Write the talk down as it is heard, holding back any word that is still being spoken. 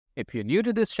If you're new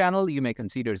to this channel, you may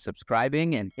consider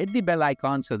subscribing and hit the bell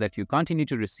icon so that you continue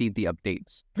to receive the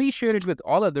updates. Please share it with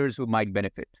all others who might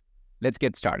benefit. Let's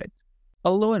get started.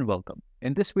 Hello and welcome.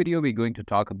 In this video, we're going to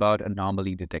talk about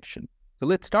anomaly detection. So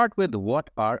let's start with what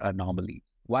are anomalies?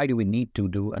 Why do we need to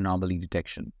do anomaly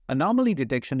detection? Anomaly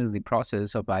detection is the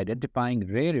process of identifying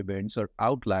rare events or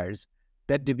outliers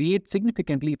that deviate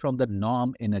significantly from the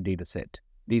norm in a dataset.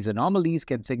 These anomalies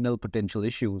can signal potential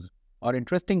issues or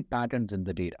interesting patterns in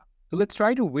the data. So let's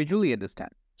try to visually understand.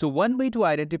 So one way to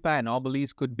identify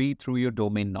anomalies could be through your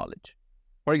domain knowledge.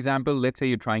 For example, let's say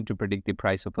you're trying to predict the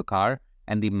price of a car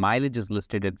and the mileage is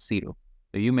listed at 0.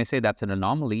 So you may say that's an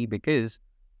anomaly because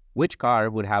which car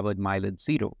would have a mileage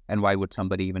 0 and why would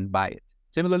somebody even buy it?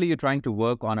 Similarly, you're trying to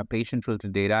work on a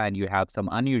patient-related data and you have some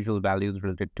unusual values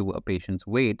related to a patient's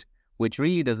weight, which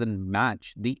really doesn't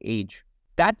match the age.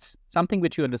 That's something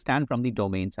which you understand from the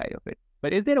domain side of it.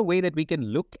 But is there a way that we can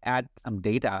look at some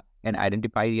data and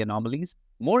identify the anomalies?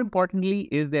 More importantly,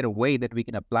 is there a way that we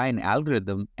can apply an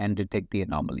algorithm and detect the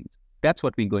anomalies? That's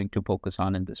what we're going to focus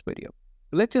on in this video.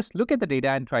 Let's just look at the data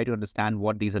and try to understand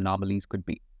what these anomalies could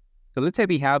be. So let's say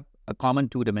we have a common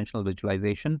two-dimensional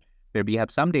visualization where we have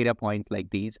some data points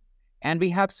like these, and we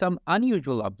have some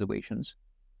unusual observations.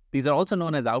 These are also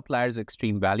known as outliers or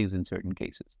extreme values in certain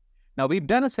cases. Now, we've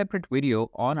done a separate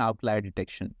video on outlier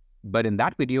detection, but in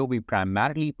that video, we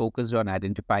primarily focused on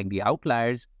identifying the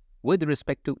outliers with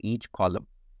respect to each column.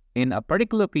 In a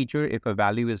particular feature, if a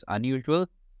value is unusual,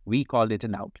 we call it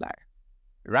an outlier.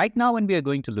 Right now, when we are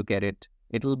going to look at it,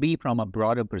 it will be from a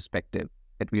broader perspective,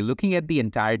 that we're looking at the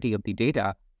entirety of the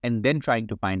data and then trying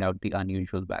to find out the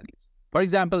unusual values. For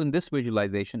example, in this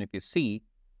visualization, if you see,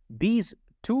 these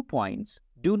 2 points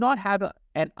do not have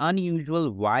an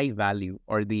unusual y value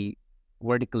or the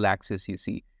vertical axis you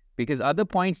see, because other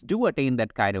points do attain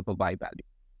that kind of a y value.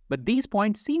 But these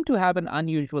points seem to have an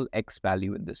unusual x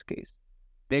value in this case.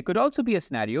 There could also be a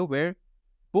scenario where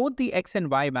both the x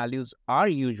and y values are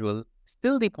usual,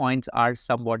 still the points are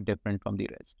somewhat different from the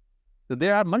rest. So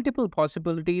there are multiple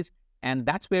possibilities, and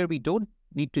that's where we don't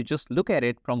need to just look at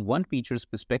it from one feature's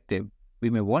perspective. We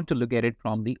may want to look at it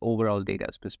from the overall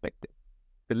data's perspective.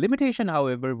 The limitation,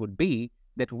 however, would be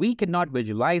that we cannot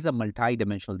visualize a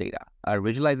multi-dimensional data. Our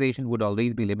visualization would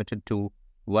always be limited to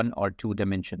 1 or 2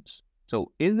 dimensions.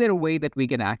 So is there a way that we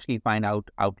can actually find out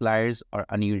outliers or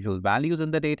unusual values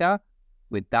in the data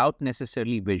without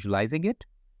necessarily visualizing it?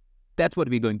 That's what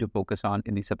we're going to focus on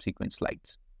in the subsequent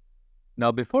slides.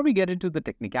 Now, before we get into the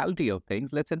technicality of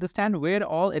things, let's understand where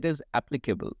all it is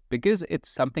applicable, because it's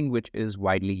something which is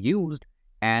widely used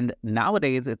and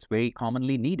nowadays it's very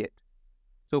commonly needed.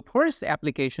 So first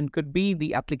application could be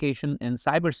the application in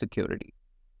cybersecurity.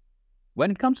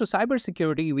 When it comes to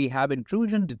cybersecurity, we have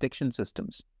intrusion detection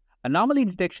systems. Anomaly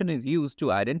detection is used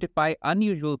to identify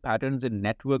unusual patterns in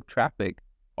network traffic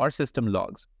or system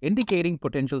logs, indicating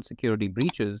potential security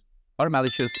breaches or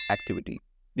malicious activity.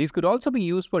 These could also be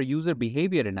used for user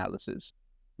behavior analysis,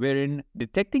 wherein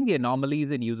detecting the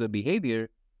anomalies in user behavior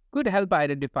could help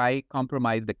identify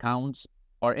compromised accounts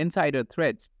or insider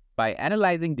threats by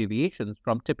analyzing deviations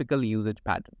from typical usage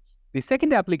patterns. The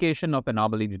second application of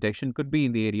anomaly detection could be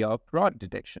in the area of fraud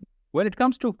detection. When it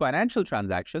comes to financial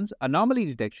transactions, anomaly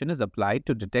detection is applied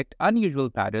to detect unusual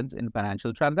patterns in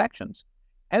financial transactions,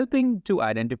 helping to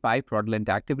identify fraudulent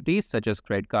activities such as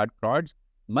credit card frauds,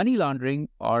 money laundering,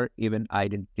 or even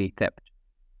identity theft.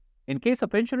 In case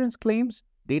of insurance claims,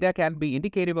 data can be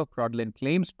indicative of fraudulent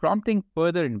claims, prompting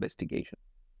further investigation.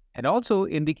 And also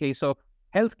in the case of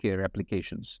healthcare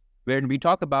applications, where we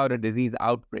talk about a disease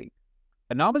outbreak,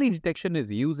 anomaly detection is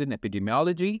used in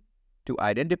epidemiology to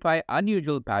identify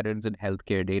unusual patterns in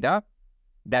healthcare data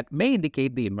that may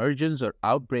indicate the emergence or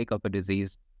outbreak of a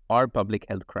disease or public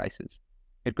health crisis.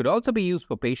 It could also be used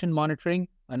for patient monitoring.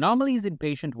 Anomalies in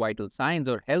patient vital signs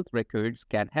or health records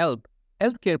can help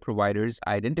healthcare providers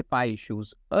identify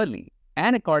issues early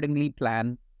and accordingly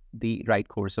plan the right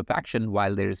course of action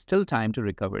while there is still time to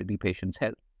recover the patient's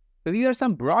health. So these are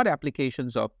some broad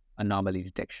applications of anomaly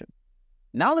detection.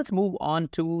 Now let's move on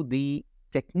to the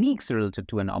techniques related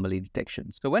to anomaly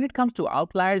detection. So when it comes to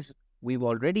outliers, we've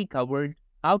already covered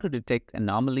how to detect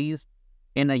anomalies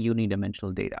in a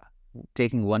unidimensional data,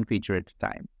 taking one feature at a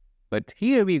time. But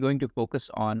here we're going to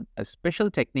focus on a special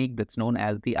technique that's known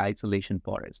as the isolation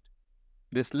forest.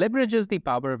 This leverages the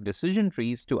power of decision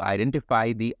trees to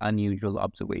identify the unusual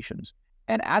observations.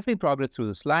 And as we progress through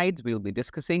the slides, we'll be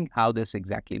discussing how this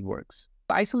exactly works.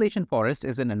 The isolation forest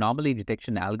is an anomaly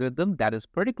detection algorithm that is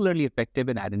particularly effective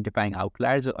in identifying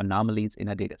outliers or anomalies in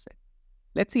a dataset.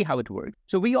 Let's see how it works.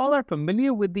 So we all are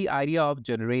familiar with the idea of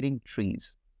generating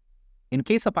trees. In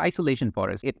case of isolation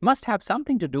forest, it must have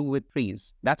something to do with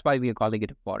trees. That's why we are calling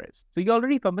it a forest. So you're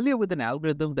already familiar with an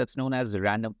algorithm that's known as a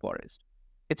random forest.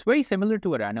 It's very similar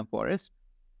to a random forest,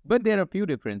 but there are a few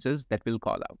differences that we'll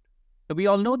call out. So we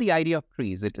all know the idea of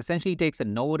trees. It essentially takes a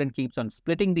node and keeps on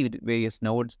splitting the various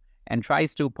nodes and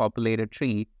tries to populate a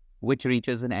tree which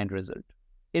reaches an end result.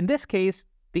 In this case,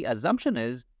 the assumption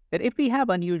is that if we have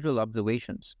unusual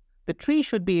observations, the tree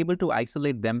should be able to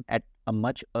isolate them at a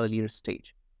much earlier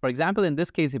stage. For example, in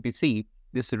this case, if you see,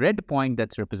 this red point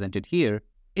that's represented here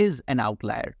is an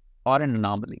outlier or an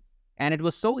anomaly. And it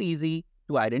was so easy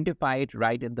to identify it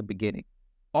right in the beginning,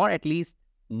 or at least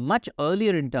much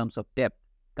earlier in terms of depth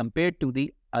compared to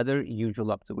the other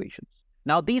usual observations.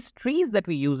 Now, these trees that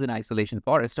we use in isolation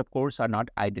forest, of course, are not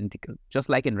identical. Just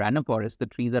like in random forest, the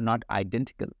trees are not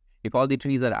identical. If all the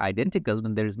trees are identical,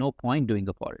 then there is no point doing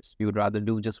a forest. We would rather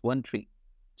do just one tree.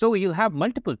 So you'll have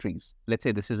multiple trees. Let's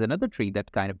say this is another tree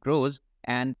that kind of grows,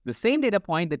 and the same data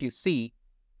point that you see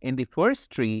in the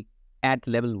first tree at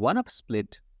level 1 of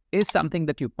split is something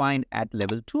that you find at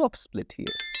level 2 of split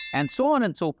here. And so on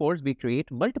and so forth, we create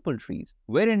multiple trees,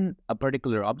 wherein a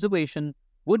particular observation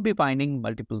would be finding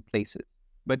multiple places.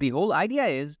 But the whole idea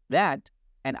is that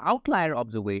an outlier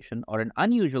observation or an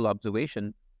unusual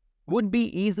observation would be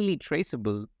easily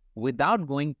traceable without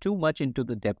going too much into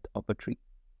the depth of a tree.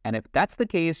 And if that's the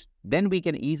case, then we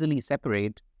can easily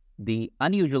separate the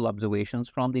unusual observations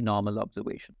from the normal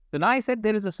observation. So now I said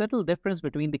there is a subtle difference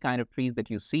between the kind of trees that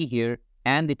you see here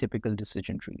and the typical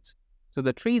decision trees. So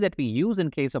the tree that we use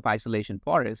in case of isolation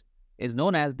forest is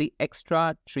known as the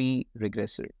extra tree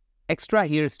regressor. Extra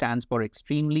here stands for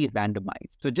extremely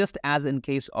randomized. So just as in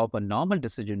case of a normal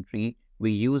decision tree,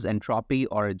 we use entropy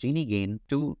or a Gini gain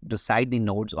to decide the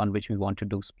nodes on which we want to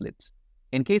do splits.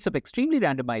 In case of extremely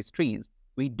randomized trees,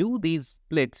 we do these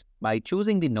splits by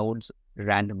choosing the nodes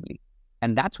randomly.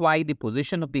 And that's why the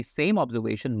position of the same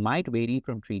observation might vary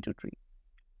from tree to tree.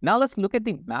 Now let's look at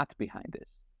the math behind this.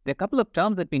 There are a couple of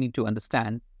terms that we need to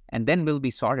understand, and then we'll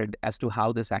be sorted as to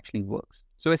how this actually works.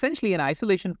 So essentially, an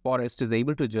isolation forest is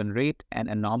able to generate an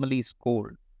anomaly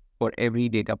score for every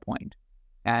data point.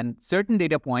 And certain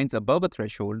data points above a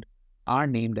threshold are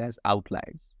named as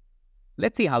outliers.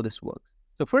 Let's see how this works.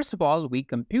 So first of all, we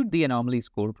compute the anomaly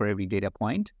score for every data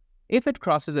point. If it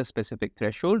crosses a specific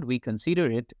threshold, we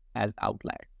consider it as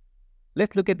outlier.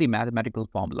 Let's look at the mathematical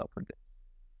formula for this.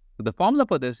 So the formula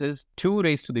for this is 2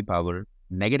 raised to the power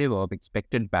negative of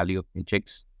expected value of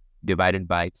hx divided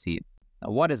by cn. Now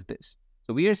what is this?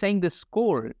 So we are saying the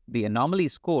score, the anomaly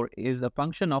score, is a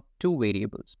function of 2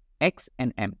 variables, x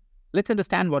and m. Let's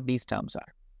understand what these terms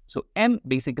are. So m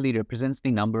basically represents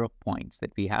the number of points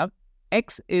that we have.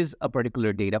 X is a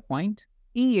particular data point.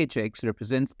 EHX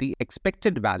represents the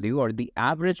expected value or the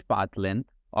average path length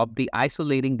of the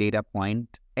isolating data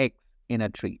point x in a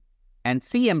tree. And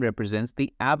CM represents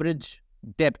the average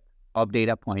depth of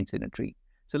data points in a tree.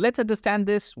 So let's understand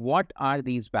this. What are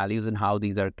these values and how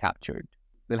these are captured?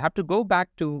 We'll have to go back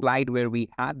to a slide where we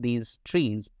had these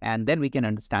trees, and then we can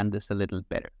understand this a little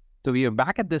better. So we are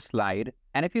back at this slide,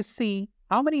 and if you see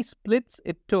how many splits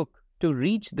it took to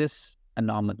reach this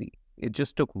anomaly, it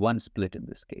just took 1 split in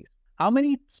this case. How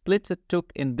many splits it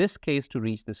took in this case to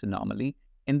reach this anomaly?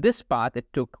 In this path, it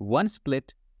took 1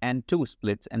 split and 2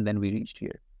 splits, and then we reached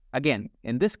here. Again,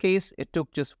 in this case, it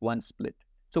took just 1 split.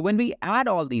 So when we add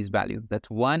all these values, that's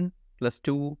 1 plus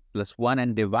 2 plus 1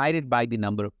 and divided by the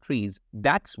number of trees,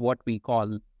 that's what we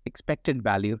call expected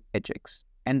value hx.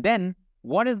 And then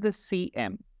what is the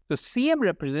CM? So CM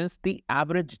represents the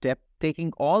average depth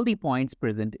taking all the points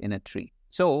present in a tree.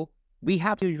 So we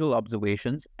have usual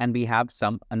observations and we have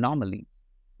some anomalies.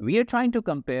 We are trying to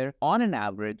compare on an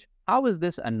average, how is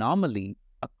this anomaly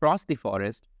across the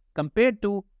forest compared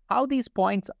to how these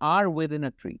points are within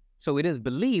a tree. So it is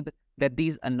believed that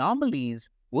these anomalies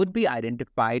would be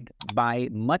identified by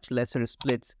much lesser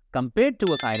splits compared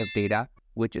to a kind of data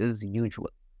which is usual.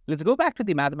 Let's go back to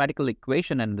the mathematical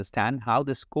equation and understand how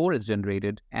this score is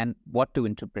generated and what to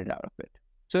interpret out of it.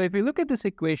 So if we look at this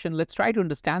equation, let's try to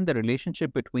understand the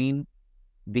relationship between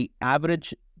the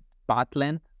average path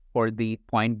length for the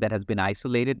point that has been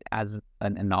isolated as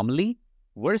an anomaly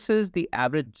versus the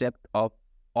average depth of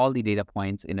all the data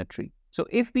points in a tree. So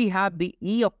if we have the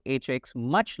E of hx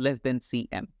much less than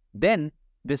Cm, then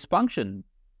this function,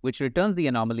 which returns the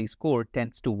anomaly score,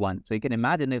 tends to 1. So you can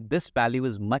imagine if this value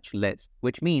is much less,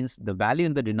 which means the value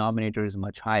in the denominator is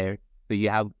much higher. So you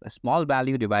have a small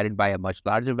value divided by a much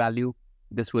larger value.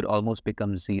 This would almost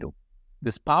become 0.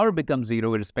 This power becomes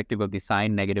 0 irrespective of the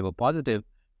sign, negative or positive.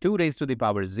 2 raised to the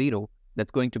power 0,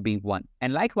 that's going to be 1.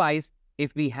 And likewise,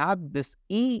 if we have this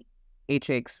E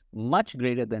hx much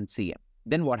greater than Cm,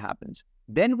 then what happens?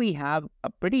 Then we have a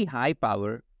pretty high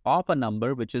power of a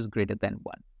number which is greater than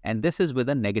 1. And this is with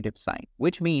a negative sign,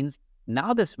 which means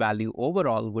now this value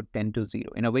overall would tend to 0.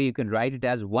 In a way, you can write it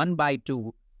as 1 by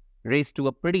 2 raised to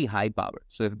a pretty high power.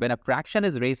 So if when a fraction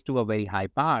is raised to a very high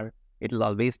power, it will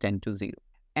always tend to 0.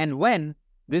 And when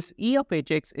this E of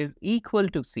hx is equal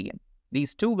to Cn,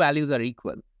 these two values are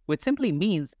equal, which simply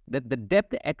means that the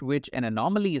depth at which an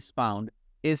anomaly is found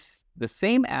is the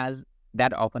same as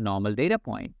that of a normal data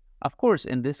point. Of course,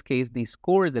 in this case, the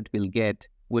score that we'll get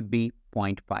would be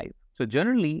 0.5. So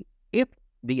generally, if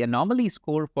the anomaly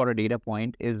score for a data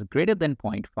point is greater than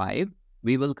 0.5,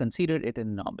 we will consider it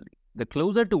an anomaly. The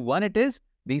closer to 1 it is,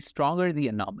 the stronger the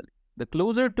anomaly. The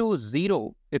closer to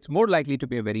 0, it's more likely to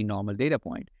be a very normal data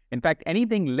point. In fact,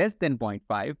 anything less than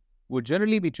 0.5 would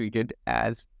generally be treated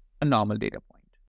as a normal data point.